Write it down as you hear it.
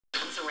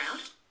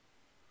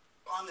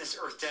on this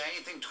Earth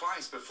Day, think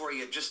twice before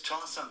you just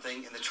toss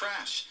something in the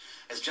trash.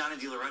 As Johnny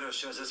DiLoretto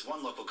shows us,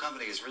 one local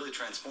company is really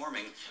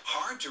transforming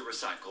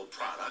hard-to-recycle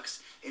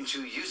products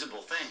into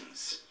usable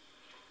things.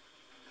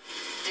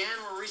 Dan,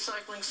 we're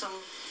recycling some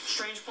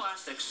strange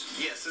plastics.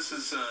 Yes, this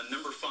is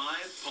number 5,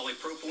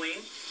 polypropylene.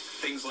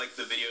 Things like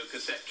the video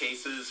cassette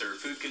cases or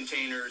food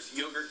containers,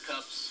 yogurt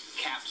cups,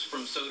 caps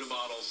from soda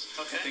bottles,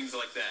 things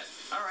like that.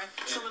 All right.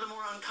 Some of the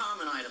more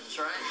uncommon items,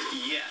 right?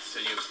 Yes.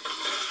 And you...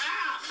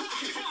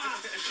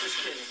 Just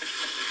kidding.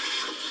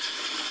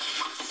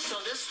 So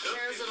this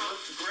tears it off.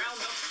 Ground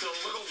up to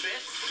little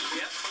bits.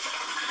 Yep.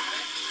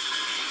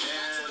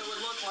 That's what it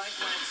would look like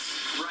when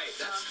it's right.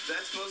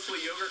 That's mostly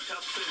yogurt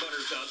cups and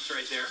butter tubs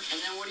right there. And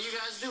then what do you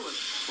guys do with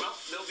it? Well,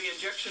 they'll be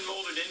injection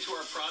molded into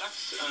our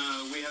products.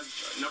 We have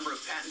a number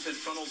of patented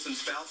funnels and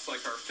spouts,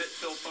 like our Fit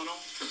Fill funnel.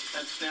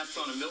 That snaps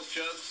on a milk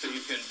jug, so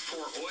you can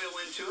pour oil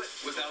into it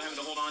without having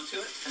to hold on to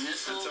it. And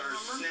that's our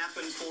snap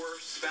and pour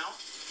spout.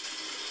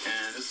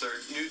 And this is our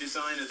new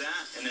design of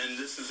that. And then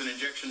this is an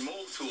injection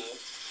mold tool.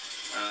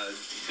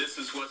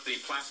 This is what the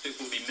plastic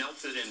will be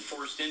melted and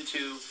forced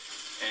into.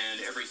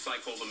 And every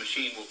cycle, the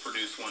machine will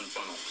produce one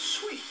funnel.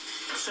 Sweet.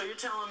 So you're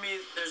telling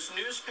me there's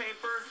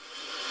newspaper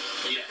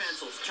into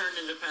pencils, turned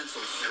into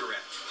pencils.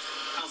 Correct.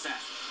 How's that?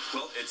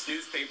 Well, it's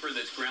newspaper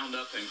that's ground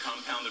up and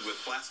compounded with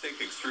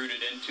plastic, extruded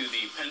into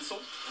the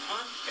pencil.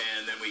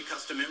 And then we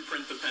custom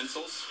imprint the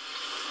pencils.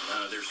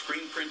 They're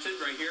screen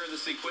printed right here.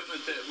 This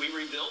equipment that we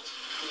rebuilt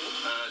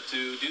to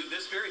do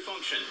this very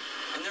function.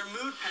 And they're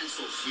mood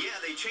pencils. Yeah,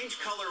 they change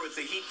color with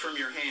the heat from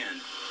your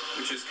hand,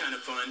 which is kind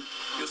of fun.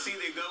 You'll see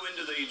they go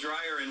into the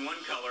dryer in one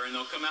color and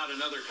they'll come out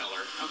another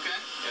color. Okay.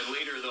 And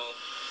later they'll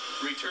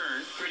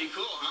return. Pretty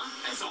cool, huh?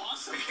 That's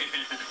awesome.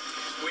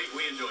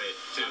 we enjoy it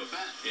too. I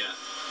bet. Yeah.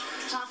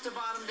 Top to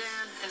bottom,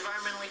 Dan,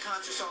 environmentally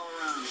conscious all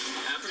around.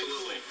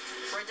 Absolutely.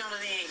 Cool. Right down to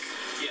the ink.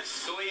 Yes,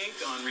 soy ink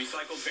on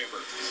recycled paper.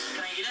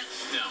 Can I eat it?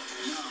 No.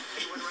 No.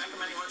 You wouldn't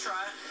recommend? You want to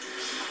try it?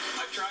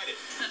 I've tried it.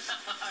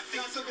 I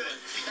think Not so good.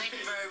 Thank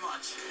you very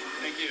much.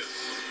 Thank you.